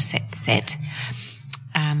letraset set.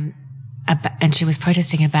 And she was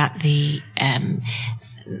protesting about the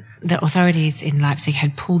authorities in Leipzig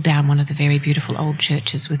had pulled down one of the very beautiful old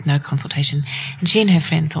churches with no consultation. And she and her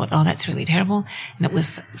friend thought, oh, that's really terrible. And it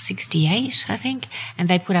was 1968, I think. And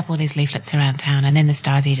they put up all these leaflets around town. And then the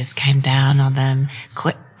Stasi just came down on them,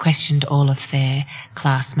 questioned all of their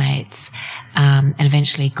classmates, and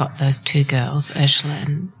eventually got those two girls, Ursula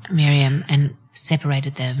and Miriam, and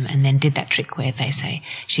separated them, and then did that trick where they say,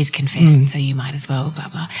 she's confessed, so you might as well, blah,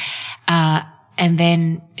 blah. And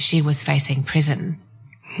then she was facing prison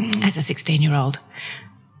as a 16-year-old.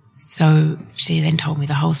 So she then told me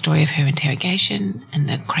the whole story of her interrogation and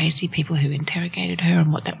the crazy people who interrogated her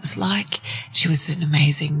and what that was like. She was an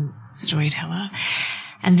amazing storyteller.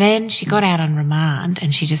 And then she got out on remand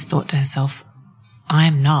and she just thought to herself,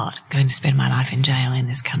 I'm not going to spend my life in jail in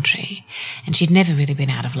this country. And she'd never really been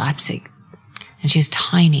out of Leipzig. And she was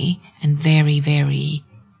tiny and very, very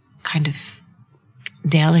kind of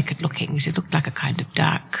delicate looking. She looked like a kind of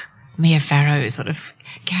dark Mia Farrow sort of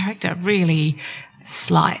character, really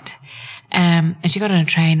slight. And she got on a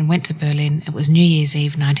train and went to Berlin. It was New Year's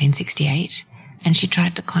Eve, 1968, and she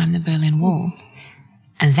tried to climb the Berlin Wall.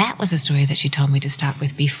 And that was a story that she told me to start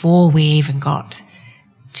with before we even got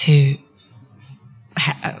to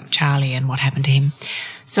Charlie and what happened to him.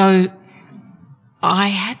 So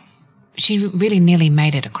she really nearly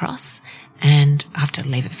made it across, and I have to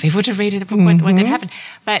leave it for people to read it when that happened.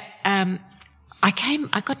 But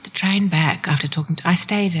I got the train back after I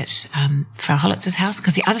stayed at Frau Holitzer's house,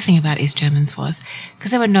 because the other thing about East Germans was,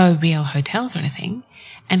 because there were no real hotels or anything,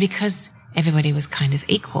 and because everybody was kind of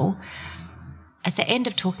equal, at the end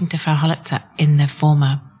of talking to Frau Holitzer in the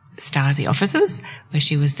former Stasi offices, where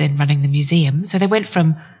she was then running the museum, so they went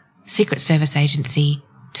from Secret Service agency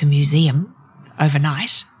to museum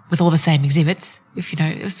overnight, with all the same exhibits, if you know,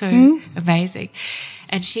 it was so amazing.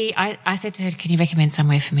 And I said to her, can you recommend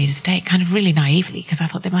somewhere for me to stay? Kind of really naively, because I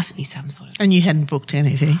thought there must be some sort of... And you hadn't booked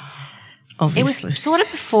anything, obviously. It was sort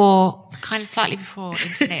of before, kind of slightly before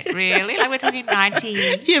internet, really. Like we're talking 90.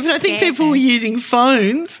 Yeah, but I think people were using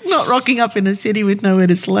phones, not rocking up in a city with nowhere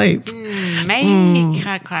to sleep. Maybe,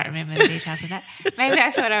 can't quite remember the details of that. Maybe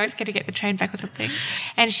I thought I was going to get the train back or something.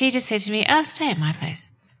 And she just said to me, oh, stay at my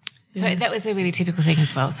place. So that was a really typical thing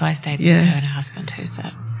as well. So I stayed with her and her husband, who's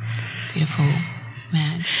a beautiful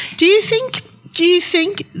man. Do you think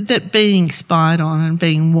that being spied on and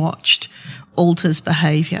being watched alters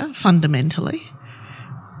behaviour fundamentally,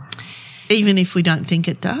 even if we don't think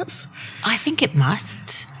it does? I think it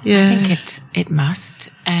must. Yeah. I think it must.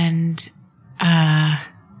 And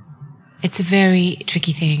it's a very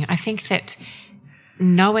tricky thing. I think that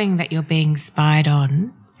knowing that you're being spied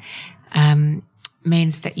on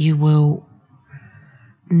means that you will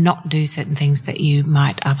not do certain things that you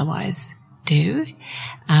might otherwise do,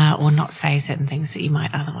 or not say certain things that you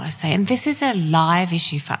might otherwise say. And this is a live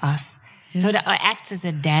issue for us. Yeah. So it acts as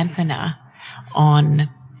a dampener on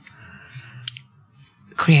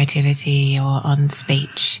creativity or on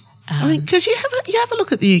speech. I mean, because you have a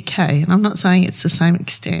look at the UK, and I'm not saying it's the same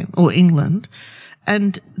extent, or England,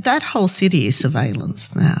 and that whole city is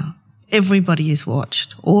surveillanced now. Everybody is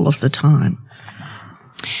watched all of the time.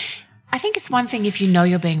 I think it's one thing if you know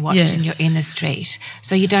you're being watched and you're in the street.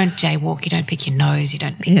 So you don't jaywalk, you don't pick your nose, you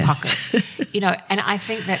don't pickpocket. And I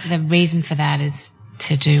think that the reason for that is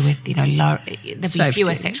to do with, there'll be Safety.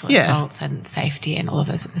 fewer sexual Yeah. assaults and safety and all of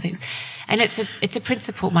those sorts of things. And it's a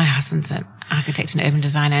principle. My husband's an architect and urban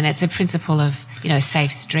designer, and it's a principle of,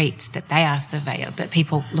 safe streets, that they are surveilled, that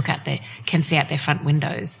people can see out their front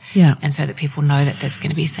windows. Yeah. And so that people know that there's going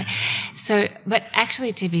to be safe. So, but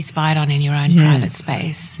actually to be spied on in your own Yes. private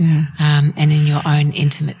space, Yeah. and in your own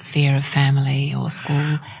intimate sphere of family or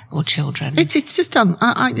school or children. It's just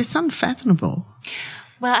it's unfathomable.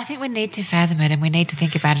 Well, I think we need to fathom it, and we need to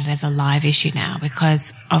think about it as a live issue now,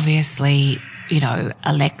 because obviously,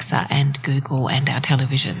 Alexa and Google and our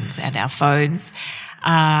televisions and our phones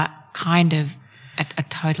are kind of are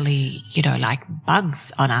totally, like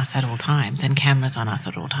bugs on us at all times, and cameras on us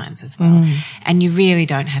at all times as well. And you really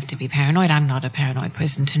don't have to be paranoid. I'm not a paranoid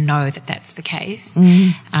person to know that that's the case.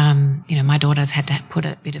 My daughter's had to put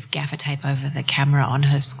a bit of gaffer tape over the camera on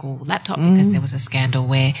her school laptop because there was a scandal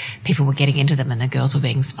where people were getting into them and the girls were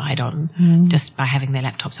being spied on just by having their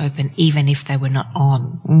laptops open, even if they were not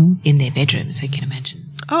on in their bedroom. So you can imagine.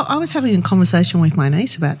 Oh, I was having a conversation with my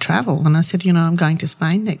niece about travel, and I said, I'm going to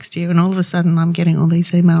Spain next year, and all of a sudden I'm getting all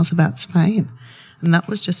these emails about Spain, and that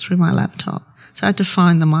was just through my laptop. So I had to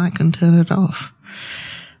find the mic and turn it off.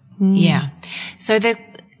 Yeah. So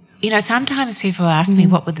sometimes people ask me,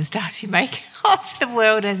 what would the stars you make of the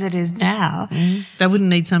world as it is now? They wouldn't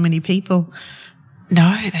need so many people.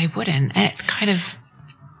 No, they wouldn't. And it's kind of,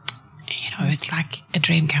 it's like a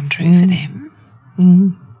dream come true for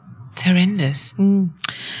them. It's horrendous.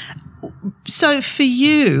 So for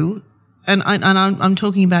you, and I'm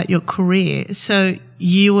talking about your career. So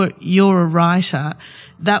you're a writer.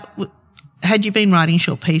 Had you been writing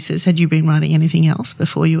short pieces? Had you been writing anything else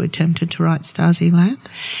before you attempted to write Stasi Land?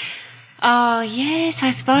 Oh, yes,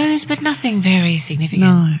 I suppose, but nothing very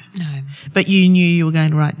significant. No. But you knew you were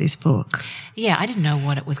going to write this book. Yeah, I didn't know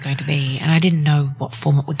what it was going to be, and I didn't know what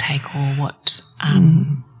form it would take or what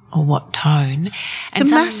tone. It's a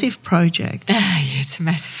massive project. Yeah, it's a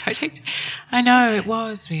massive project. I know, it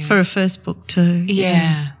was really. For a first book too.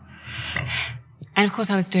 Yeah. And of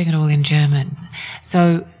course I was doing it all in German.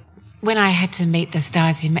 So when I had to meet the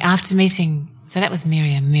Stasi, after meeting, so that was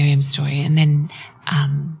Miriam's story. And then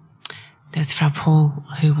there was Frau Paul,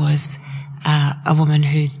 who was a woman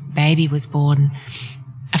whose baby was born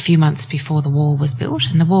a few months before the wall was built.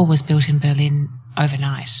 And the wall was built in Berlin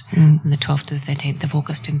overnight, from the 12th to the 13th of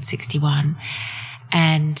August in 1961.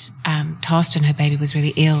 And Torsten, her baby, was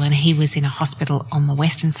really ill, and he was in a hospital on the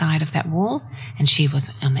western side of that wall, and she was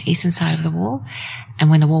on the eastern side of the wall. And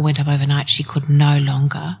when the wall went up overnight, she could no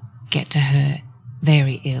longer get to her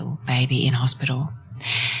very ill baby in hospital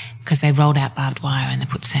because they rolled out barbed wire and they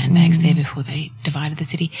put sandbags there before they divided the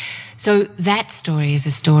city. So that story is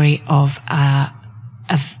a story of a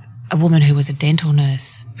woman who was a dental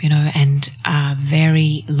nurse, and a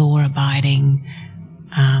very law-abiding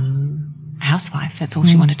housewife. That's all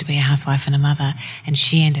she wanted to be, a housewife and a mother. And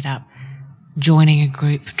she ended up joining a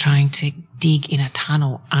group trying to dig in a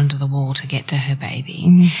tunnel under the wall to get to her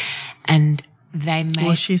baby. And they made...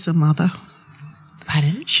 Well, she's a mother.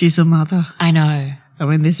 Pardon? She's a mother. I know. I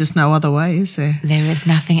mean, there's just no other way, is there? There is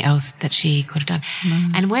nothing else that she could have done. No.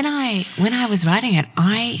 And when I was writing it,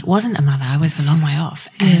 I wasn't a mother. I was a long way off.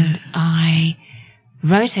 Yeah. And I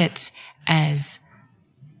wrote it as,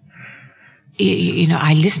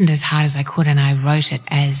 I listened as hard as I could, and I wrote it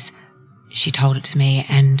as she told it to me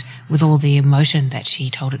and with all the emotion that she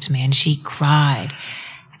told it to me. And she cried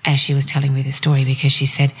as she was telling me the story because she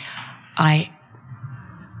said,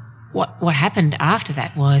 what happened after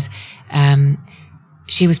that was,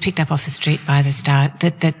 she was picked up off the street by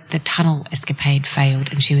the tunnel escapade failed,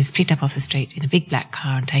 and she was picked up off the street in a big black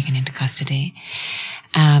car and taken into custody.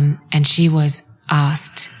 And she was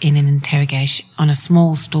asked in an interrogation, on a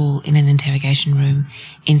small stool in an interrogation room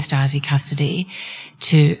in Stasi custody,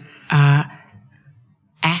 to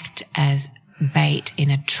act as bait in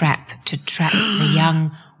a trap to trap the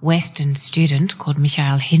young Western student called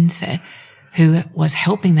Michael Hinze, who was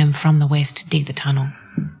helping them from the West dig the tunnel.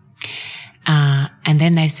 And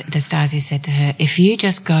then the Stasi said to her, if you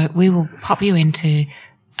just go, we will pop you into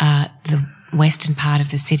the western part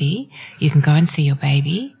of the city. You can go and see your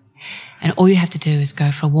baby. And all you have to do is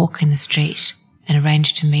go for a walk in the street and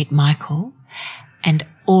arrange to meet Michael and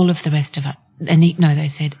all of the rest of it. And they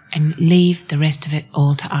said, and leave the rest of it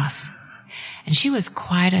all to us. And she was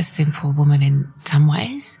quite a simple woman in some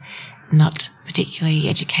ways, not particularly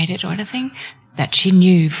educated or anything, but she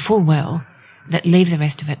knew full well that leave the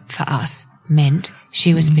rest of it for us meant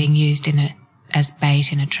she was being used as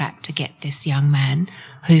bait in a trap to get this young man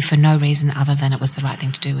who, for no reason other than it was the right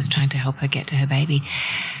thing to do, was trying to help her get to her baby.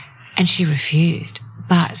 And she refused.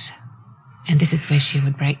 But and this is where she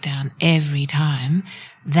would break down every time,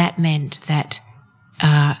 that meant that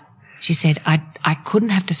she said, I couldn't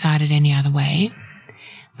have decided any other way,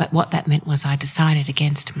 but what that meant was I decided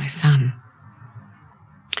against my son.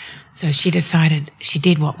 So she decided she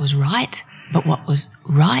did what was right, but what was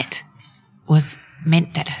right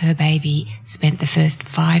meant that her baby spent the first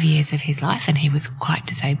 5 years of his life, and he was quite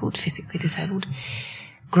disabled, physically disabled,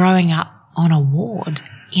 growing up on a ward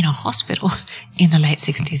in a hospital in the late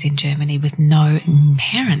 60s in Germany with no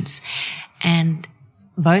parents. And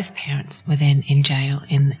both parents were then in jail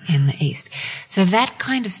in the East. So that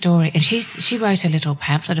kind of story, and she wrote a little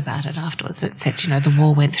pamphlet about it afterwards that said, the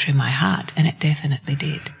war went through my heart, and it definitely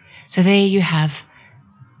did. So there you have,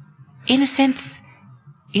 in a sense,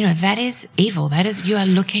 that is evil. That is, you are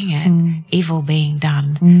looking at evil being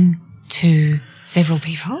done to several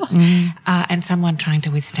people and someone trying to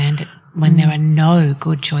withstand it when there are no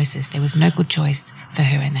good choices. There was no good choice for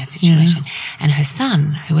her in that situation. Yeah. And her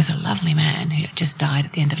son, who was a lovely man who just died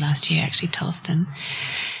at the end of last year, actually, Tolston,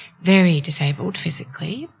 very disabled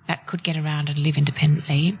physically, but could get around and live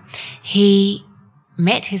independently. He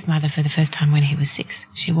met his mother for the first time when he was 6.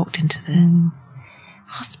 She walked into the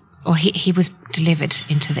hospital, or he was delivered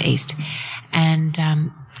into the East, and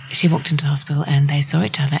she walked into the hospital and they saw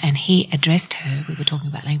each other, and he addressed her, we were talking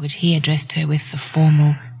about language, he addressed her with the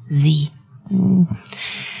formal Sie.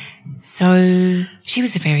 So she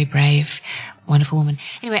was a very brave, wonderful woman.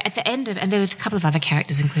 Anyway, at the end of, and there were a couple of other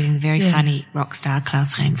characters, including the very funny rock star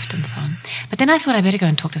Klaus Remft and so on. But then I thought I'd better go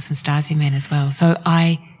and talk to some Stasi men as well. So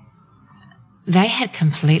they had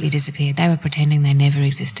completely disappeared. They were pretending they never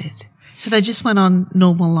existed. So they just went on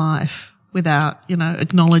normal life without,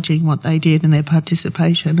 acknowledging what they did and their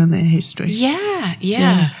participation and their history.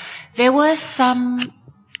 Yeah. There was some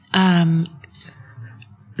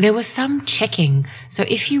checking. So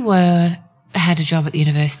if you had a job at the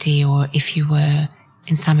university, or if you were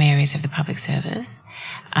in some areas of the public service,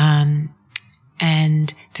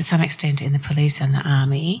 and to some extent in the police and the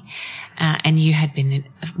army, and you had been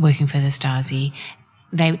working for the Stasi,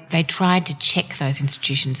 they tried to check those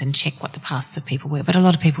institutions and check what the pasts of people were, but a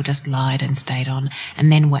lot of people just lied and stayed on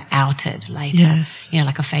and then were outed later. Yes.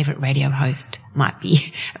 Like a favourite radio host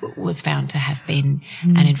was found to have been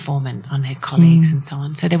an informant on their colleagues and so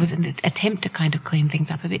on. So there was an attempt to kind of clean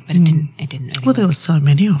things up a bit, but it didn't really Well, there were so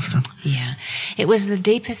many of them. Yeah. It was the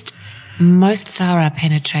deepest, most thorough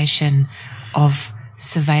penetration of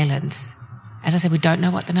surveillance. As I said, we don't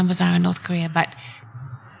know what the numbers are in North Korea, but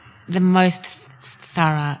the most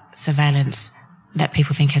thorough surveillance that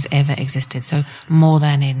people think has ever existed. So more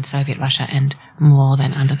than in Soviet Russia and more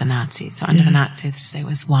than under the Nazis. So under the Nazis, there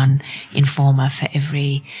was one informer for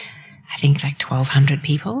every, I think, 1,200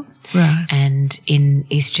 people. Right. And in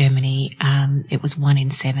East Germany, it was 1 in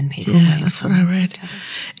 7 people. Yeah, that's what I read.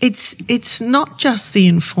 It's not just the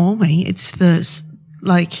informing, it's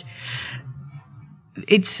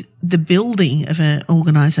it's the building of an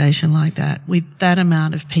organisation like that with that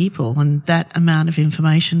amount of people and that amount of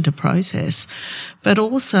information to process, but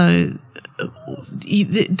also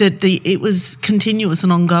it was continuous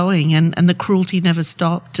and ongoing, and the cruelty never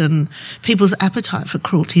stopped, and people's appetite for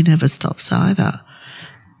cruelty never stops either.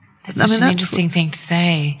 That's such an interesting thing to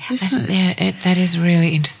say. That is a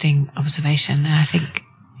really interesting observation, and I think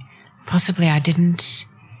possibly I didn't...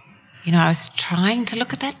 I was trying to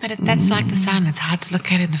look at that, but that's like the sun. It's hard to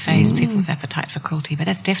look at in the face, people's appetite for cruelty. But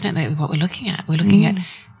that's definitely what we're looking at. We're looking at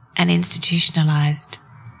an institutionalized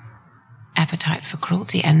appetite for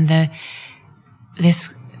cruelty, and and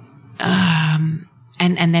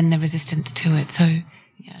then the resistance to it. So,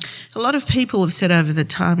 yeah. A lot of people have said over the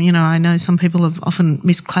time, I know some people have often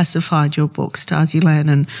misclassified your book, Stasiland,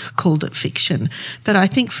 and called it fiction. But I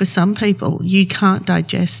think for some people, you can't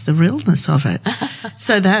digest the realness of it.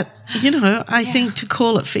 So that, I think to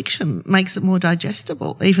call it fiction makes it more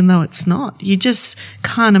digestible, even though it's not. You just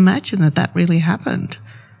can't imagine that really happened.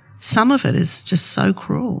 Some of it is just so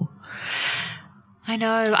cruel. I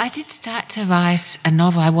know. I did start to write a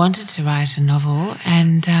novel. I wanted to write a novel,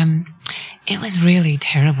 and it was really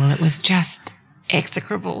terrible. It was just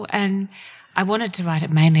execrable. And I wanted to write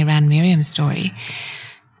it mainly around Miriam's story.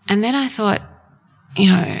 And then I thought,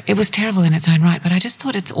 it was terrible in its own right, but I just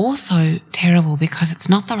thought it's also terrible because it's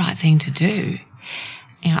not the right thing to do.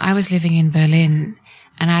 I was living in Berlin,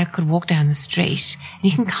 and I could walk down the street, and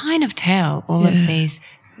you can kind of tell all of these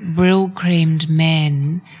brill-creamed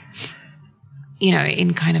men,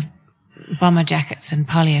 in kind of bomber jackets and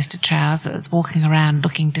polyester trousers, walking around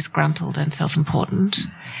looking disgruntled and self-important.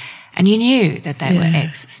 And you knew that they were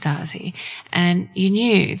ex-Stasi. And you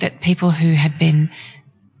knew that people who had been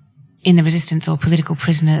in the resistance or political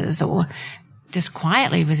prisoners or just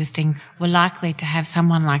quietly resisting were likely to have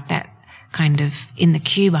someone like that kind of in the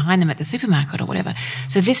queue behind them at the supermarket or whatever.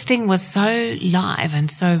 So this thing was so live and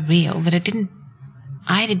so real that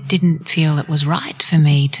I didn't feel it was right for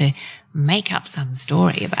me to make up some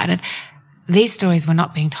story about it. These stories were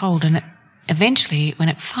not being told, and eventually, when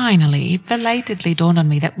it finally, belatedly dawned on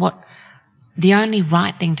me that the only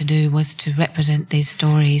right thing to do was to represent these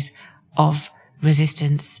stories of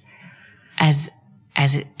resistance as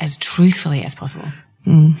truthfully as possible.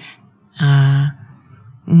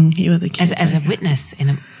 You are the as a witness,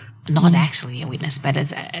 not actually a witness, but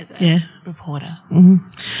as a reporter.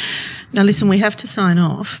 Now, listen, we have to sign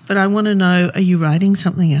off, but I want to know, are you writing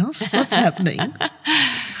something else? What's happening?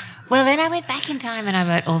 Well, then I went back in time and I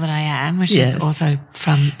wrote All That I Am, which is also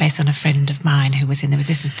based on a friend of mine who was in the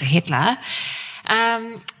resistance to Hitler.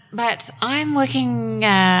 But I'm working,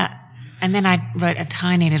 and then I wrote a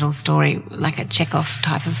tiny little story, like a Chekhov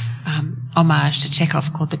type of homage to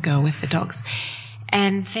Chekhov called The Girl with the Dogs.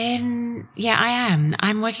 And then,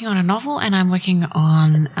 I'm working on a novel, and I'm working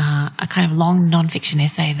on a kind of long non-fiction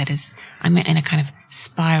essay I'm in a kind of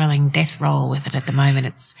spiraling death roll with it at the moment.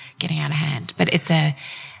 It's getting out of hand, but it's a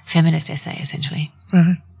feminist essay, essentially.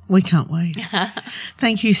 Right. We can't wait.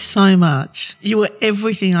 Thank you so much. You were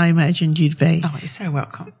everything I imagined you'd be. Oh, you're so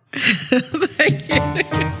welcome. Thank you.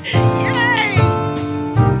 Yay!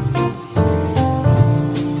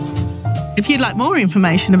 If you'd like more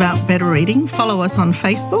information about Better Reading, follow us on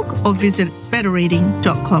Facebook or visit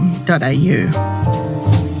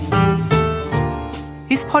betterreading.com.au.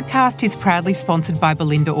 This podcast is proudly sponsored by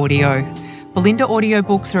Belinda Audio. Belinda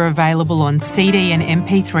audiobooks are available on CD and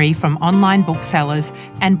MP3 from online booksellers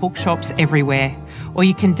and bookshops everywhere, or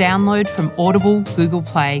you can download from Audible, Google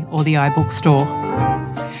Play or the iBook Store.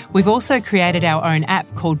 We've also created our own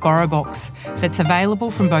app called BorrowBox that's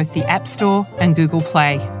available from both the App Store and Google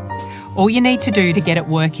Play. All you need to do to get it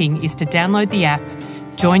working is to download the app,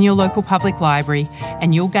 join your local public library,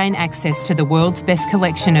 and you'll gain access to the world's best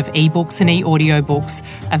collection of ebooks and e-audiobooks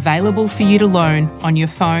available for you to loan on your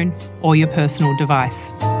phone or your personal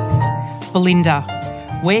device. Belinda,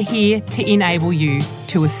 we're here to enable you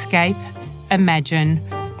to escape, imagine,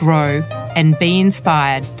 grow, and be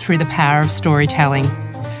inspired through the power of storytelling.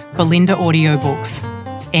 Belinda Audiobooks.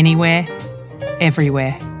 Anywhere,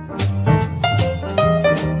 everywhere.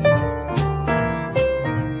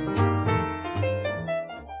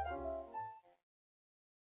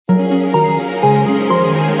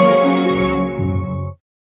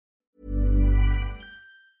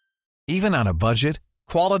 Even on a budget,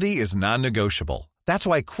 quality is non-negotiable. That's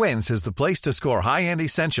why Quince is the place to score high-end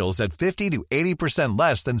essentials at 50 to 80%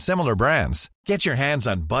 less than similar brands. Get your hands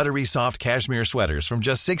on buttery soft cashmere sweaters from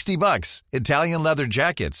just $60, Italian leather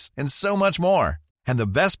jackets, and so much more. And the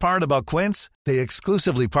best part about Quince, they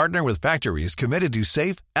exclusively partner with factories committed to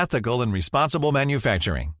safe, ethical, and responsible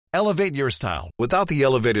manufacturing. Elevate your style without the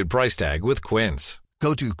elevated price tag with Quince.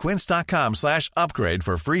 Go to quince.com/upgrade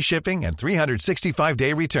for free shipping and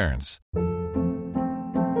 365-day returns.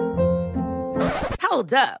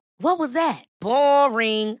 Hold up. What was that?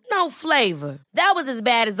 Boring. No flavor. That was as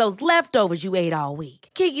bad as those leftovers you ate all week.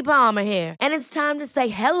 Keke Palmer here, and it's time to say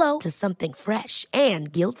hello to something fresh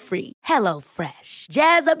and guilt-free. HelloFresh.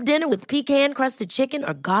 Jazz up dinner with pecan-crusted chicken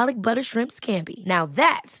or garlic butter shrimp scampi. Now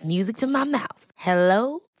that's music to my mouth.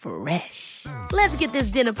 HelloFresh. Let's get this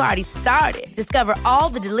dinner party started. Discover all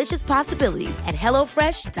the delicious possibilities at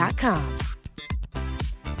HelloFresh.com.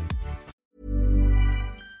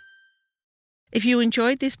 If you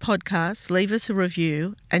enjoyed this podcast, leave us a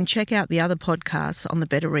review and check out the other podcasts on the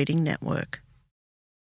Better Reading Network.